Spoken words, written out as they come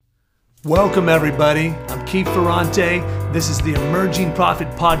Welcome, everybody. I'm Keith Ferrante. This is the Emerging Prophet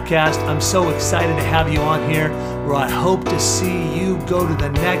Podcast. I'm so excited to have you on here, where I hope to see you go to the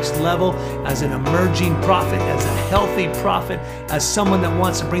next level as an emerging prophet, as a healthy prophet, as someone that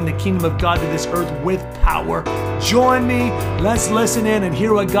wants to bring the kingdom of God to this earth with power. Join me. Let's listen in and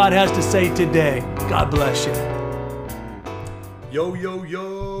hear what God has to say today. God bless you.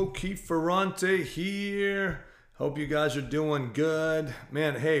 Yo, Keith Ferrante here. Hope you guys are doing good.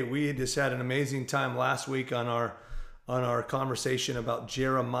 Man, hey, we just had an amazing time last week on our conversation about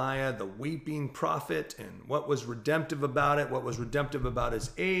Jeremiah, the weeping prophet, and what was redemptive about it, what was redemptive about his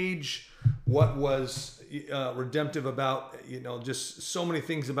age, what was redemptive about, just so many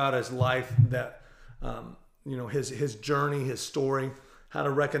things about his life that, his journey, his story, how to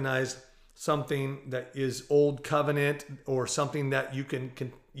recognize something that is old covenant or something that you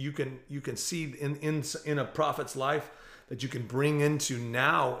can see in a prophet's life that you can bring into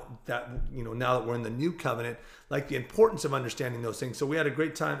now that we're in the new covenant, like the importance of understanding those things. So we had a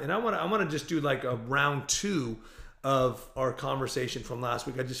great time, and I want to just do like a round two of our conversation from last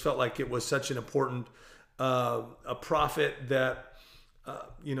week. I just felt like it was such an important a prophet that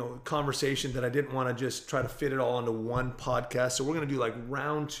conversation that I didn't want to just try to fit it all into one podcast. So we're going to do like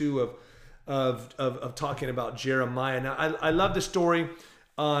round two of talking about Jeremiah. Now I love the story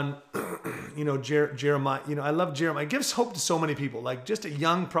on Jeremiah. I love Jeremiah. It gives hope to so many people. Like, just a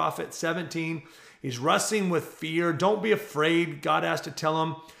young prophet, 17, he's wrestling with fear. Don't be afraid. God has to tell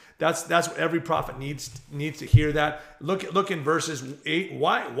him. That's what every prophet needs to hear. That look in verses 8.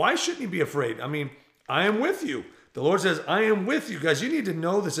 Why shouldn't he be afraid? I mean, I am with you. The Lord says, I am with you. Guys, you need to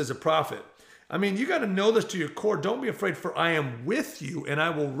know this as a prophet. I mean, you got to know this to your core. Don't be afraid, for I am with you and I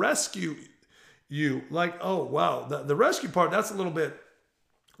will rescue you. Like, oh, wow. The rescue part, that's a little bit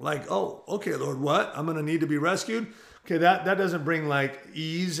like, oh, okay, Lord, what? I'm going to need to be rescued? Okay, that doesn't bring like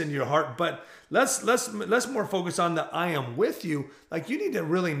ease in your heart. But let's more focus on the I am with you. Like, you need to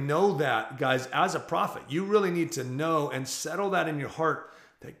really know that, guys, as a prophet. You really need to know and settle that in your heart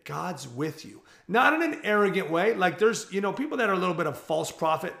that God's with you. Not in an arrogant way. Like, there's, people that are a little bit of false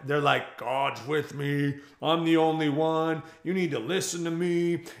prophet. They're like, God's with me. I'm the only one. You need to listen to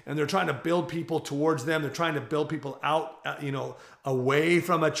me. And they're trying to build people towards them. They're trying to build people out, away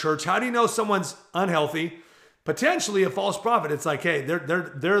from a church. How do you know someone's unhealthy? Potentially a false prophet. It's like, hey,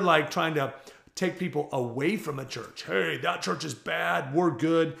 they're like trying to take people away from a church. Hey, that church is bad. We're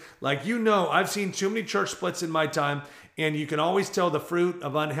good. Like, I've seen too many church splits in my time. And you can always tell the fruit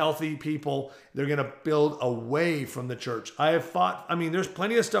of unhealthy people. They're going to build away from the church. There's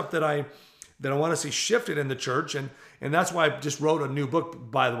plenty of stuff that I want to see shifted in the church. And that's why I just wrote a new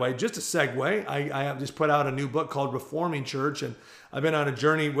book, by the way. Just a segue. I have just put out a new book called Reforming Church. And I've been on a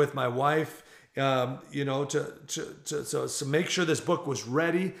journey with my wife, to make sure this book was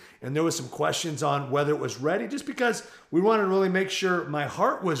ready. And there was some questions on whether it was ready, just because we wanted to really make sure my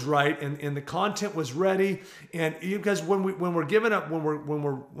heart was right and the content was ready. And because when we're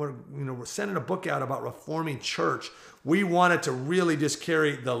sending a book out about reforming church, we wanted to really just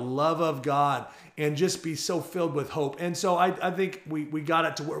carry the love of God and just be so filled with hope. And so I think we got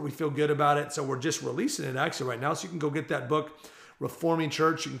it to where we feel good about it. So we're just releasing it actually right now. So you can go get that book, Reforming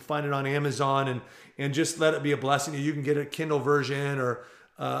Church. You can find it on Amazon and just let it be a blessing. You can get a Kindle version or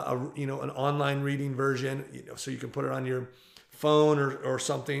an online reading version, so you can put it on your phone or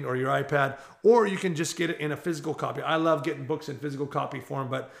something, or your iPad, or you can just get it in a physical copy. I love getting books in physical copy form,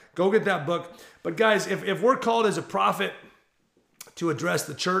 but go get that book. But guys, if we're called as a prophet to address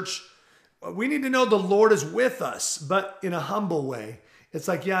the church, we need to know the Lord is with us, but in a humble way. It's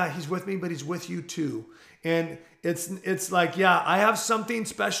like, yeah, he's with me, but he's with you too. And it's like, yeah, I have something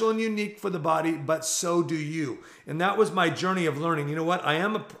special and unique for the body, but so do you. And that was my journey of learning. You know what?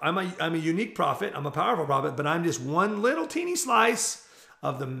 I'm a unique prophet. I'm a powerful prophet, but I'm just one little teeny slice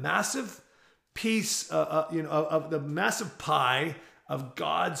of the massive piece, of the massive pie of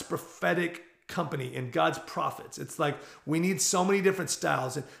God's prophetic company and God's prophets. It's like we need so many different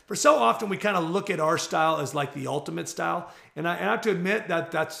styles. And for so often we kind of look at our style as like the ultimate style. And I have to admit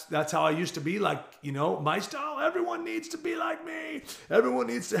that's how I used to be. Like, my style, everyone needs to be like me. Everyone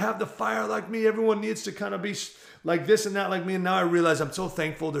needs to have the fire like me. Everyone needs to kind of be like this and that like me. And now I realize I'm so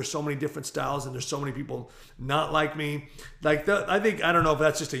thankful there's so many different styles and there's so many people not like me. Like I don't know if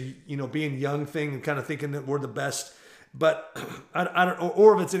that's just a, being young thing and kind of thinking that we're the best. But I don't,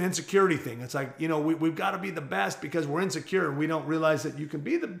 or if it's an insecurity thing. It's like, we've got to be the best because we're insecure and we don't realize that you can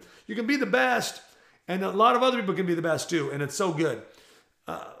be the best, and a lot of other people can be the best too, and it's so good.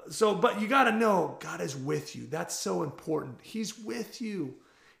 But you got to know God is with you. That's so important. He's with you.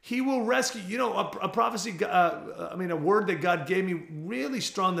 He will rescue. You know, a prophecy, a word that God gave me really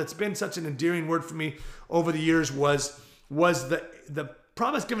strong that's been such an endearing word for me over the years was the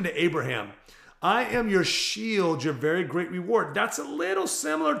promise given to Abraham. I am your shield, your very great reward. That's a little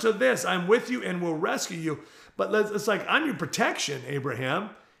similar to this. I'm with you and will rescue you. But it's like, I'm your protection, Abraham,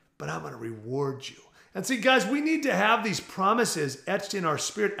 but I'm going to reward you. And see, guys, we need to have these promises etched in our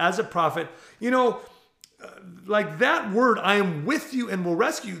spirit as a prophet. You know, like that word, I am with you and will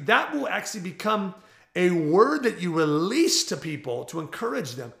rescue you, that will actually become a word that you release to people to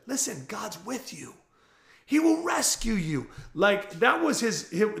encourage them. Listen, God's with you. He will rescue you. Like that was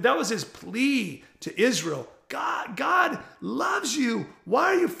his plea to Israel. God loves you. Why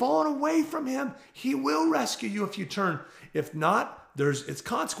are you falling away from him? He will rescue you if you turn. If not, it's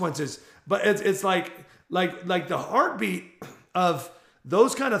consequences. But it's like the heartbeat of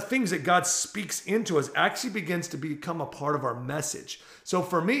those kind of things that God speaks into us actually begins to become a part of our message. So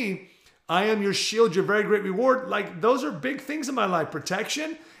for me, I am your shield, your very great reward. Like those are big things in my life,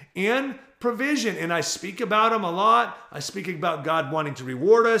 protection and provision. And I speak about them a lot. I speak about God wanting to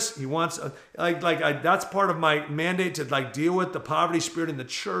reward us. He wants, that's part of my mandate to like deal with the poverty spirit in the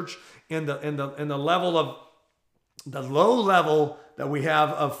church and the level of the low level that we have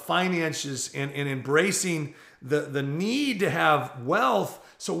of finances and embracing the need to have wealth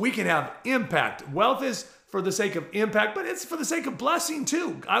so we can have impact. Wealth is for the sake of impact, but it's for the sake of blessing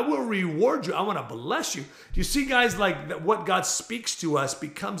too. I will reward you. I want to bless you. Do you see, guys, like that what God speaks to us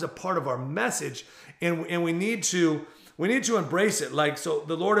becomes a part of our message, and we need to embrace it. Like, so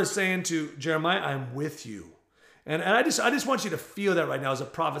the Lord is saying to Jeremiah, I'm with you. And I just want you to feel that right now as a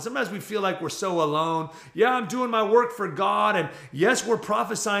prophet. Sometimes we feel like we're so alone. Yeah, I'm doing my work for God. And yes, we're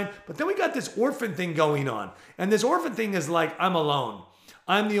prophesying. But then we got this orphan thing going on. And this orphan thing is like, I'm alone.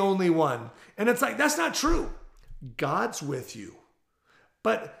 I'm the only one. And it's like, that's not true. God's with you.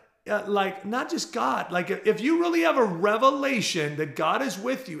 But like, not just God. Like if you really have a revelation that God is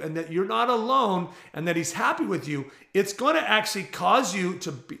with you and that you're not alone and that he's happy with you, it's going to actually cause you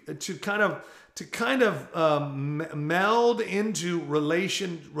to kind of meld into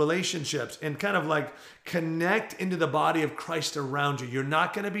relationships and kind of like connect into the body of Christ around you. You're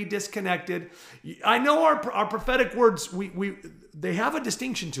not going to be disconnected. I know our prophetic words, they have a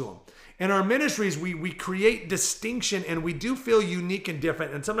distinction to them. In our ministries, we create distinction and we do feel unique and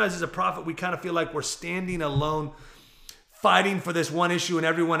different. And sometimes as a prophet, we kind of feel like we're standing alone, fighting for this one issue and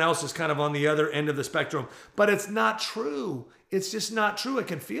everyone else is kind of on the other end of the spectrum. But it's not true. It's just not true. It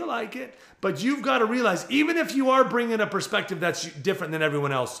can feel like it. But you've got to realize, even if you are bringing a perspective that's different than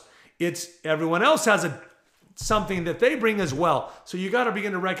everyone else, everyone else has something that they bring as well. So you got to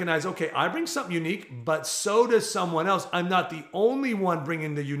begin to recognize, okay, I bring something unique, but so does someone else. I'm not the only one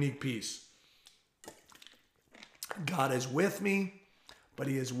bringing the unique piece. God is with me, but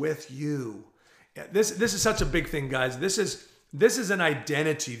he is with you. This is such a big thing, guys. This is an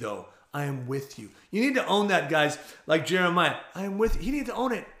identity, though. I am with you. You need to own that, guys. Like Jeremiah, I am with you. You need to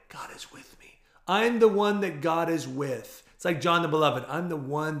own it. God is with me. I'm the one that God is with. It's like John the Beloved. I'm the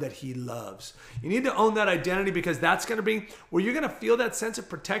one that he loves. You need to own that identity because that's going to be where you're going to feel that sense of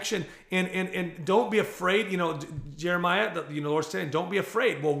protection. And don't be afraid. You know, Jeremiah, the Lord's saying, don't be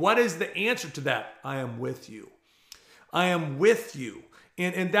afraid. Well, what is the answer to that? I am with you. I am with you.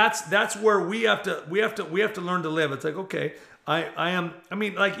 And that's where we have to learn to live. It's like, okay,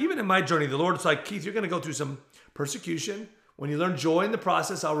 even in my journey, the Lord's like, Keith, you're going to go through some persecution. When you learn joy in the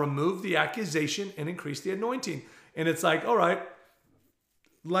process, I'll remove the accusation and increase the anointing. And it's like, all right,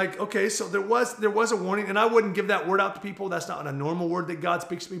 like, okay, so there was a warning, and I wouldn't give that word out to people. That's not a normal word that God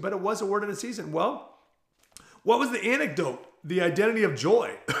speaks to me, but it was a word in a season. Well, what was the anecdote? The identity of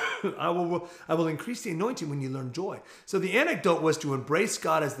joy. I will increase the anointing when you learn joy. So the anecdote was to embrace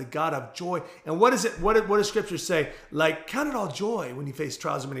God as the God of joy. And what is it? What does Scripture say? Like, count it all joy when you face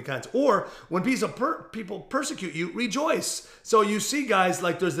trials of many kinds. Or when people persecute you, rejoice. So you see, guys,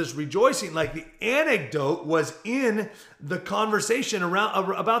 like there's this rejoicing. Like the anecdote was in the conversation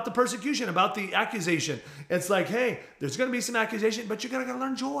about the persecution, about the accusation. It's like, hey, there's going to be some accusation, but you're going to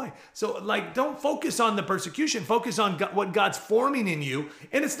learn joy. So like, don't focus on the persecution. Focus on what God's forming in you.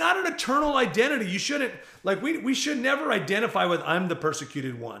 And it's not an eternal identity. You shouldn't, like we should never identify with I'm the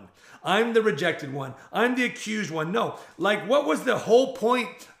persecuted one. I'm the rejected one. I'm the accused one. No, like what was the whole point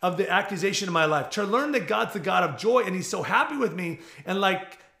of the accusation in my life? To learn that God's the God of joy and he's so happy with me, and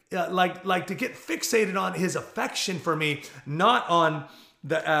like to get fixated on his affection for me, not on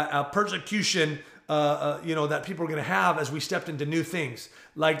the persecution that people are going to have as we stepped into new things.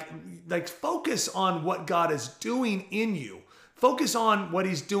 Like focus on what God is doing in you. Focus on what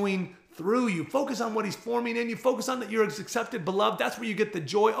he's doing through you. Focus on what he's forming in you. Focus on that you're accepted, beloved. That's where you get the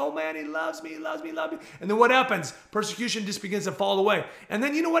joy. Oh man, he loves me, he loves me, he loves me. And then what happens? Persecution just begins to fall away. And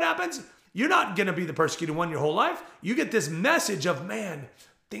then you know what happens? You're not going to be the persecuted one your whole life. You get this message of, man,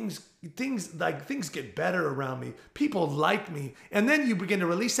 things get better around me. People like me. And then you begin to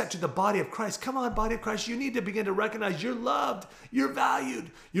release that to the body of Christ. Come on, body of Christ. You need to begin to recognize you're loved. You're valued.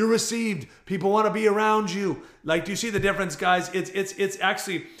 You're received. People want to be around you. Like, do you see the difference, guys? It's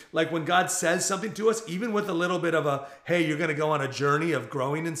actually like when God says something to us, even with a little bit of a, hey, you're going to go on a journey of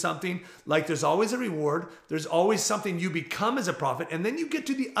growing in something. Like, there's always a reward. There's always something you become as a prophet. And then you get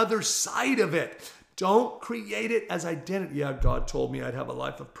to the other side of it. Don't create it as identity. Yeah, God told me I'd have a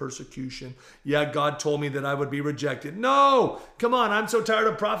life of persecution. Yeah, God told me that I would be rejected. No, come on. I'm so tired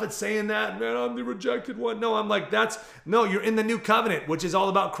of prophets saying that. Man, I'm the rejected one. No, I'm like, no, you're in the new covenant, which is all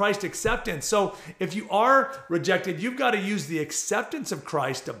about Christ acceptance. So if you are rejected, you've got to use the acceptance of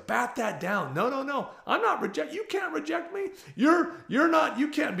Christ to bat that down. No. I'm not rejected. You can't reject me. You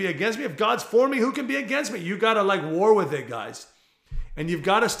can't be against me. If God's for me, who can be against me? You got to like war with it, guys. And you've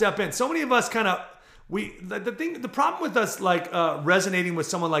got to step in. So many of us kind of, the problem with us like resonating with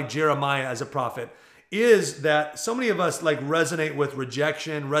someone like Jeremiah as a prophet is that so many of us like resonate with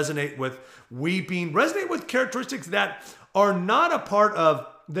rejection, resonate with weeping, resonate with characteristics that are not a part of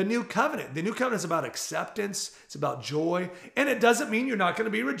the new covenant. The new covenant is about acceptance. It's about joy. And it doesn't mean you're not going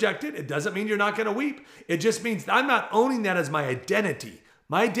to be rejected. It doesn't mean you're not going to weep. It just means I'm not owning that as my identity.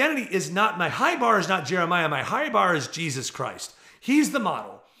 My identity is not, my high bar is not Jeremiah. My high bar is Jesus Christ. He's the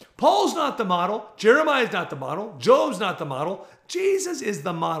model. Paul's not the model. Jeremiah's not the model. Job's not the model. Jesus is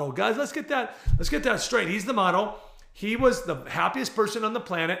the model. Guys, let's get that straight. He's the model. He was the happiest person on the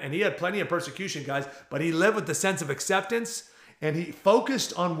planet, and he had plenty of persecution, guys, but he lived with the sense of acceptance, and he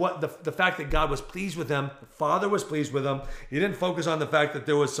focused on what the fact that God was pleased with him. The Father was pleased with him. He didn't focus on the fact that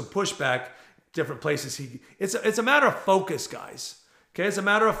there was some pushback, different places. It's a matter of focus, guys. Okay, it's a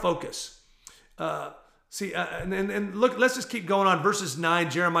matter of focus. And look, let's just keep going on. Verses 9,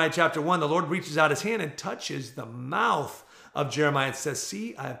 Jeremiah chapter 1, the Lord reaches out his hand and touches the mouth of Jeremiah and says,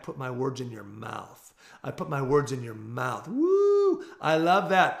 see, I have put my words in your mouth. I put my words in your mouth. Woo! I love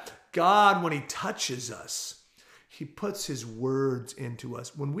that. God, when he touches us, he puts his words into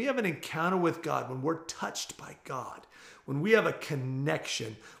us. When we have an encounter with God, when we're touched by God, when we have a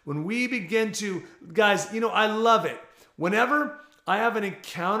connection, when we begin to, guys, I love it. Whenever I have an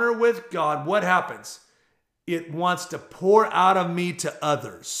encounter with God, what happens? It wants to pour out of me to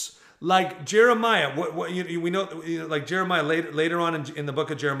others. Like Jeremiah, we know, like Jeremiah later on in the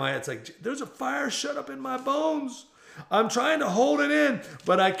book of Jeremiah, it's like, there's a fire shut up in my bones. I'm trying to hold it in,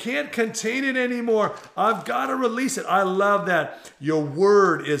 but I can't contain it anymore. I've got to release it. I love that. Your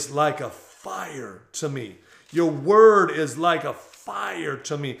word is like a fire to me. Your word is like a fire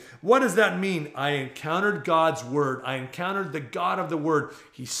to me. What does that mean? I encountered God's word. I encountered the God of the word.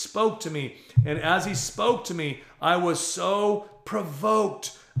 He spoke to me. And as he spoke to me, I was so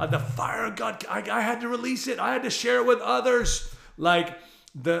provoked. The fire of God, I had to release it. I had to share it with others. Like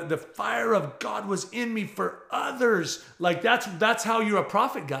the fire of God was in me for others. Like that's how you're a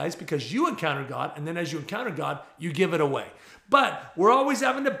prophet, guys, because you encounter God. And then as you encounter God, you give it away. But we're always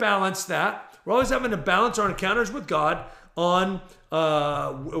having to balance that. We're always having to balance our encounters with God on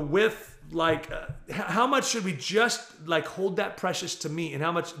with like how much should we just like hold that precious to me, and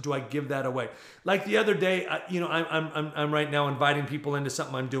how much do I give that away? Like the other day, I'm right now inviting people into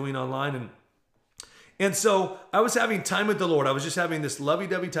something I'm doing online, and so I was having time with the Lord. I was just having this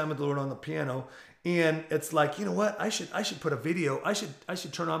lovey-dovey time with the Lord on the piano, and it's like, you know what? I should put a video. I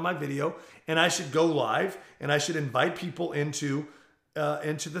should turn on my video, and I should go live, and I should invite people into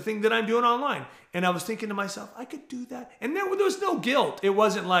the thing that I'm doing online. And I was thinking to myself, I could do that. And there was no guilt. It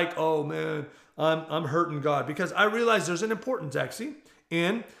wasn't like, oh man, I'm hurting God, because I realized there's an importance actually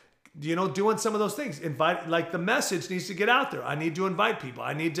in, doing some of those things. Like the message needs to get out there. I need to invite people.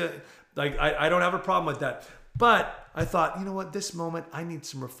 I need to, I don't have a problem with that. But I thought, you know what, this moment, I need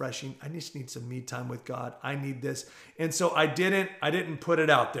some refreshing. I just need some me time with God. I need this. And so I didn't put it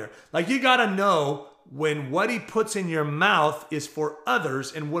out there. Like, you got to know when what he puts in your mouth is for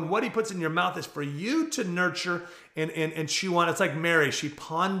others, and when what he puts in your mouth is for you to nurture and chew on. It's like Mary. She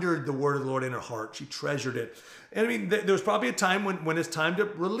pondered the word of the Lord in her heart. She treasured it. And I mean, there was probably a time when it's time to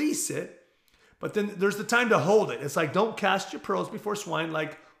release it, but then there's the time to hold it. It's like, don't cast your pearls before swine.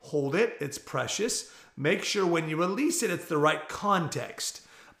 Like, hold it. It's precious. Make sure when you release it, it's the right context.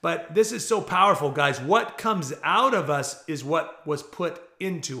 But this is so powerful, guys. What comes out of us is what was put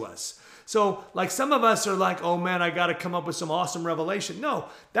into us. So like some of us are like, oh man, I got to come up with some awesome revelation. No,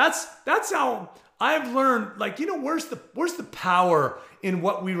 that's how I've learned, like, where's the power in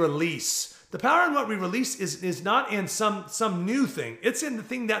what we release? The power in what we release is not in some new thing. It's in the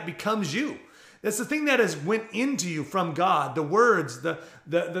thing that becomes you. It's the thing that has went into you from God, the words, the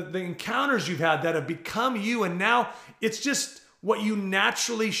encounters you've had that have become you, and now it's just what you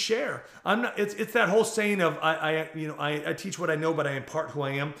naturally share. It's that whole saying of I teach what I know, but I impart who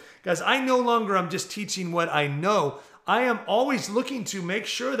I am. Guys, I no longer am just teaching what I know. I am always looking to make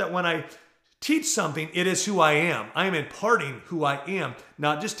sure that when I teach something, it is who I am. I am imparting who I am,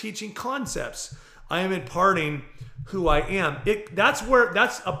 not just teaching concepts. I am imparting who I am. That's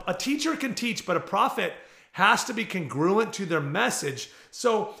a teacher can teach, but a prophet has to be congruent to their message.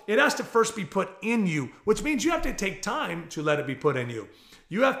 So it has to first be put in you, which means you have to take time to let it be put in you.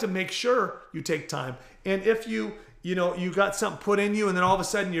 You have to make sure you take time. And if you got something put in you and then all of a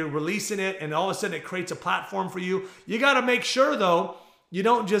sudden you're releasing it and all of a sudden it creates a platform for you, you got to make sure though, you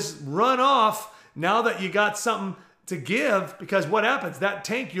don't just run off now that you got something to give, because what happens? That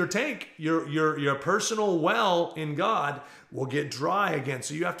tank, your personal well in God will get dry again.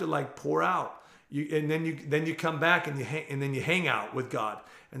 So you have to like pour out. Then you come back and then you hang out with God,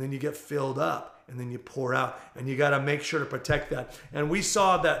 and then you get filled up, and then you pour out, and you got to make sure to protect that. And we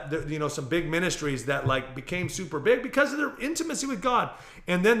saw that some big ministries that like became super big because of their intimacy with God,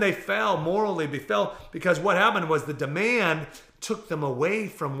 and then they fell morally. They fell because what happened was the demand took them away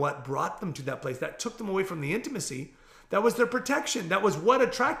from what brought them to that place. That took them away from the intimacy. That was their protection. That was what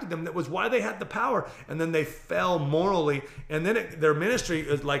attracted them. That was why they had the power. And then they fell morally. And then their ministry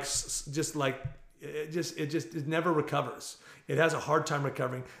is it never recovers. It has a hard time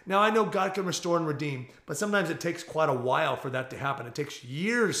recovering. Now I know God can restore and redeem, but sometimes it takes quite a while for that to happen. It takes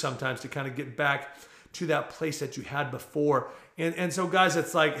years sometimes to kind of get back to that place that you had before. And so guys,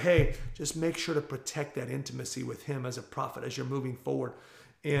 it's like, hey, just make sure to protect that intimacy with him as a prophet as you're moving forward.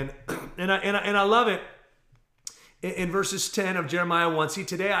 And I love it. In verses 10 of Jeremiah 1, see,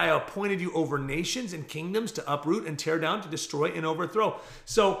 today I appointed you over nations and kingdoms to uproot and tear down, to destroy and overthrow.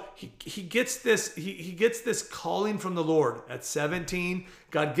 So he gets this calling from the Lord at 17.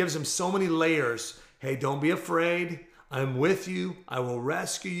 God gives him so many layers. Hey, don't be afraid. I'm with you. I will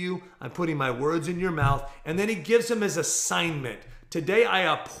rescue you. I'm putting my words in your mouth. And then he gives him his assignment. Today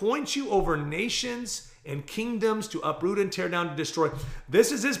I appoint you over nations and kingdoms to uproot and tear down, to destroy.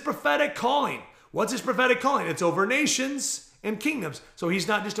 This is his prophetic calling. What's his prophetic calling? It's over nations and kingdoms. So he's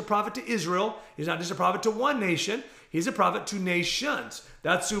not just a prophet to Israel. He's not just a prophet to one nation. He's a prophet to nations.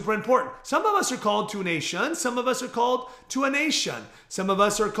 That's super important. Some of us are called to a nation. Some of us are called to a nation. Some of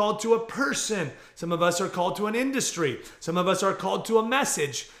us are called to a person. Some of us are called to an industry. Some of us are called to a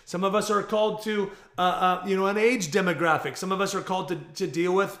message. Some of us are called to an age demographic. Some of us are called to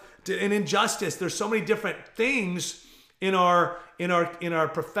deal with an injustice. There's so many different things in our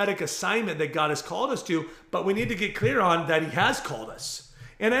prophetic assignment that God has called us to, but we need to get clear on that he has called us.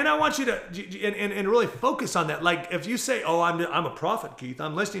 And I want you to and really focus on that. Like if you say, oh, I'm a prophet, Keith,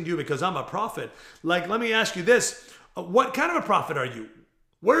 I'm listening to you because I'm a prophet. Like, let me ask you this. What kind of a prophet are you?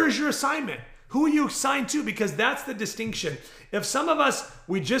 Where is your assignment? Who are you assigned to? Because that's the distinction. If some of us,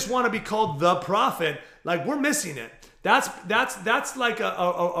 we just want to be called the prophet, like we're missing it. That's like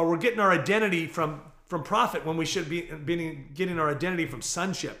we're getting our identity from prophet when we should be getting our identity from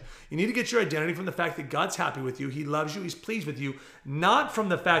sonship. You need to get your identity from the fact that God's happy with you. He loves you. He's pleased with you. Not from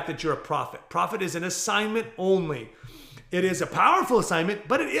the fact that you're a prophet. Prophet is an assignment only. It is a powerful assignment,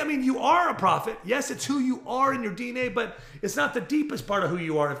 but you are a prophet. Yes, it's who you are in your DNA, but it's not the deepest part of who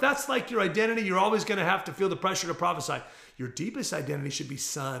you are. If that's like your identity, you're always going to have to feel the pressure to prophesy. Your deepest identity should be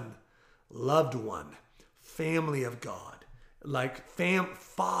son, loved one, family of God. Like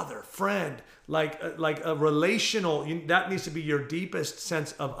father, friend, like a relational, that needs to be your deepest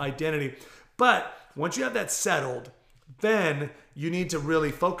sense of identity. But once you have that settled, then you need to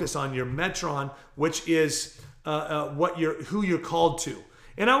really focus on your metron, which is who you're called to.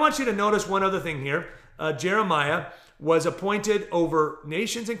 And I want you to notice one other thing here. Jeremiah was appointed over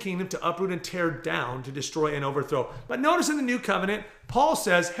nations and kingdoms to uproot and tear down, to destroy and overthrow. But notice in the new covenant, Paul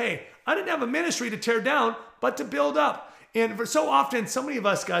says, hey, I didn't have a ministry to tear down, but to build up. And for so often, so many of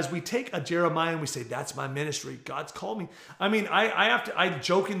us guys, we take a Jeremiah and we say, that's my ministry. God's called me. I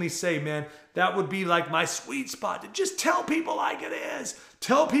jokingly say, man, that would be like my sweet spot to just tell people like it is.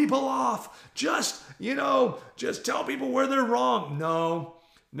 Tell people off. Just tell people where they're wrong.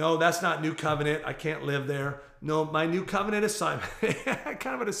 No, that's not new covenant. I can't live there. No, my new covenant assignment,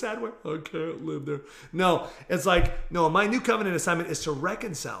 kind of in a sad way, I can't live there. No, it's like, no, my new covenant assignment is to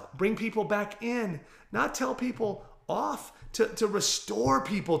reconcile, bring people back in, not tell people off to restore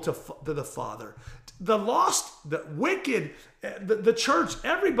people to the Father. The lost, the wicked, the church,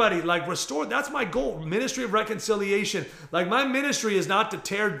 everybody, like restore. That's my goal. Ministry of reconciliation. Like my ministry is not to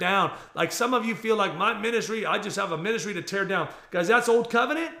tear down. Like some of you feel like my ministry, I just have a ministry to tear down. Guys, that's old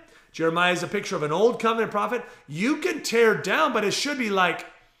covenant. Jeremiah is a picture of an old covenant prophet. You can tear down, but it should be like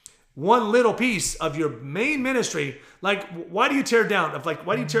one little piece of your main ministry. Like, why do you tear down?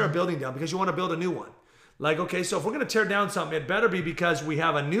 Why do you tear a building down? Because you want to build a new one. Like, okay, so if we're going to tear down something, it better be because we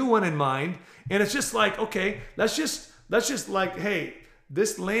have a new one in mind. And it's just like, okay, let's just like, hey,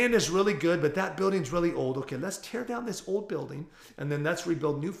 this land is really good, but that building's really old. Okay, let's tear down this old building and then let's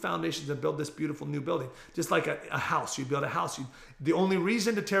rebuild new foundations and build this beautiful new building. Just like a house, you build a house. The only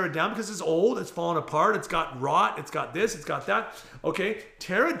reason to tear it down because it's old, it's fallen apart, it's got rot, it's got this, it's got that. Okay,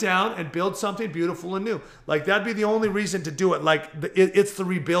 tear it down and build something beautiful and new. Like that'd be the only reason to do it. Like it's the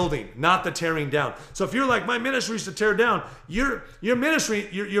rebuilding, not the tearing down. So if you're like, my ministry is to tear down, your ministry,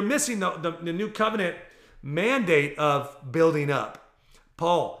 you're missing the new covenant mandate of building up.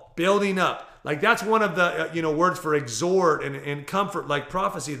 Paul, building up. Like that's one of the words for exhort and comfort, like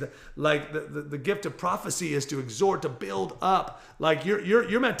prophecy. The gift of prophecy is to exhort, to build up. Like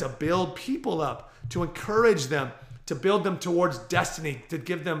you're meant to build people up, to encourage them, to build them towards destiny, to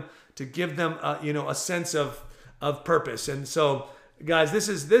give them a sense of purpose. And so, guys, this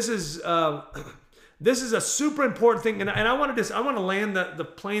is a super important thing. And I want to land the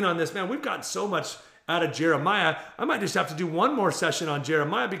plane on this, man. We've got so much out of Jeremiah. I might just have to do one more session on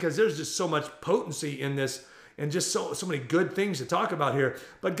Jeremiah because there's just so much potency in this and just so many good things to talk about here.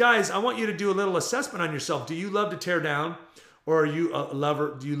 But guys, I want you to do a little assessment on yourself. Do you love to tear down, or are you a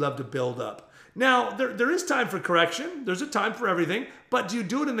lover? Do you love to build up? Now, there is time for correction. There's a time for everything, but do you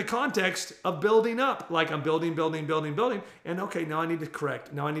do it in the context of building up? Like I'm building, and okay, now I need to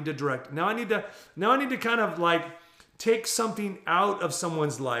correct. Now I need to direct. Now I need to kind of like take something out of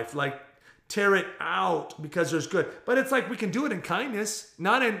someone's life, like tear it out because there's good. But it's like we can do it in kindness,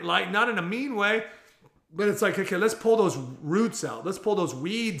 not in a mean way. But it's like, okay, let's pull those roots out. Let's pull those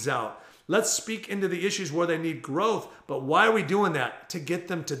weeds out. Let's speak into the issues where they need growth. But why are we doing that? To get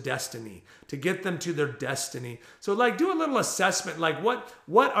them to destiny, to get them to their destiny. So like do a little assessment. Like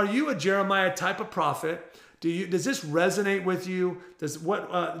what are you a Jeremiah type of prophet? Does this resonate with you?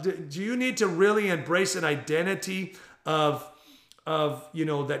 Do you need to really embrace an identity of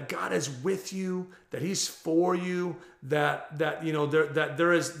that God is with you, that He's for you,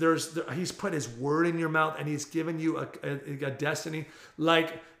 He's put His word in your mouth and He's given you a destiny.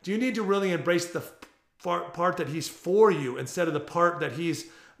 Like, do you need to really embrace the part that He's for you instead of the part that He's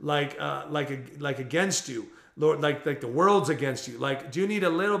like against you, Lord, like the world's against you? Like, do you need a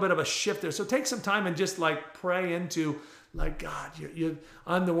little bit of a shift there? So take some time and just like pray into, like, God,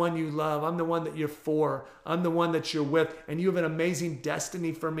 I'm the one you love. I'm the one that you're for. I'm the one that you're with. And you have an amazing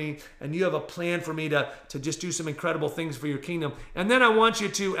destiny for me. And you have a plan for me to just do some incredible things for your kingdom. And then I want you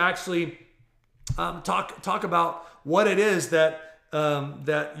to actually talk about what it is that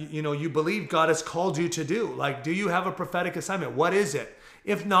you believe God has called you to do. Like, do you have a prophetic assignment? What is it?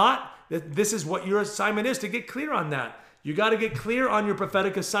 If not, this is what your assignment is, to get clear on that. You got to get clear on your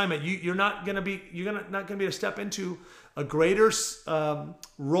prophetic assignment. You're not going to be able to step into a greater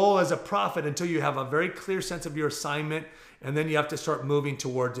role as a prophet until you have a very clear sense of your assignment, and then you have to start moving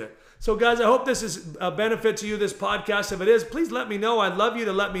towards it. So guys, I hope this is a benefit to you, this podcast. If it is, please let me know. I'd love you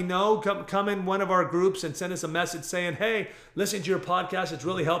to let me know. Come in one of our groups and send us a message saying, hey, listen to your podcast. It's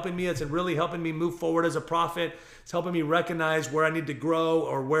really helping me. It's really helping me move forward as a prophet. It's helping me recognize where I need to grow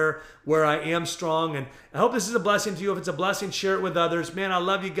or where I am strong. And I hope this is a blessing to you. If it's a blessing, share it with others. Man, I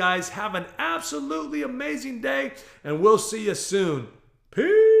love you guys. Have an absolutely amazing day, and we'll see you soon.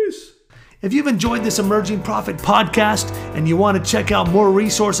 Peace. If you've enjoyed this Emerging Prophet podcast and you want to check out more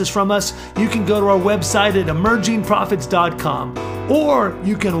resources from us, you can go to our website at emergingprophets.com, or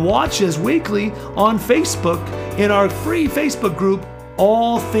you can watch us weekly on Facebook in our free Facebook group,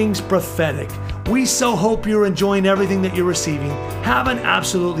 All Things Prophetic. We so hope you're enjoying everything that you're receiving. Have an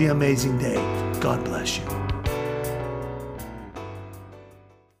absolutely amazing day. God bless you.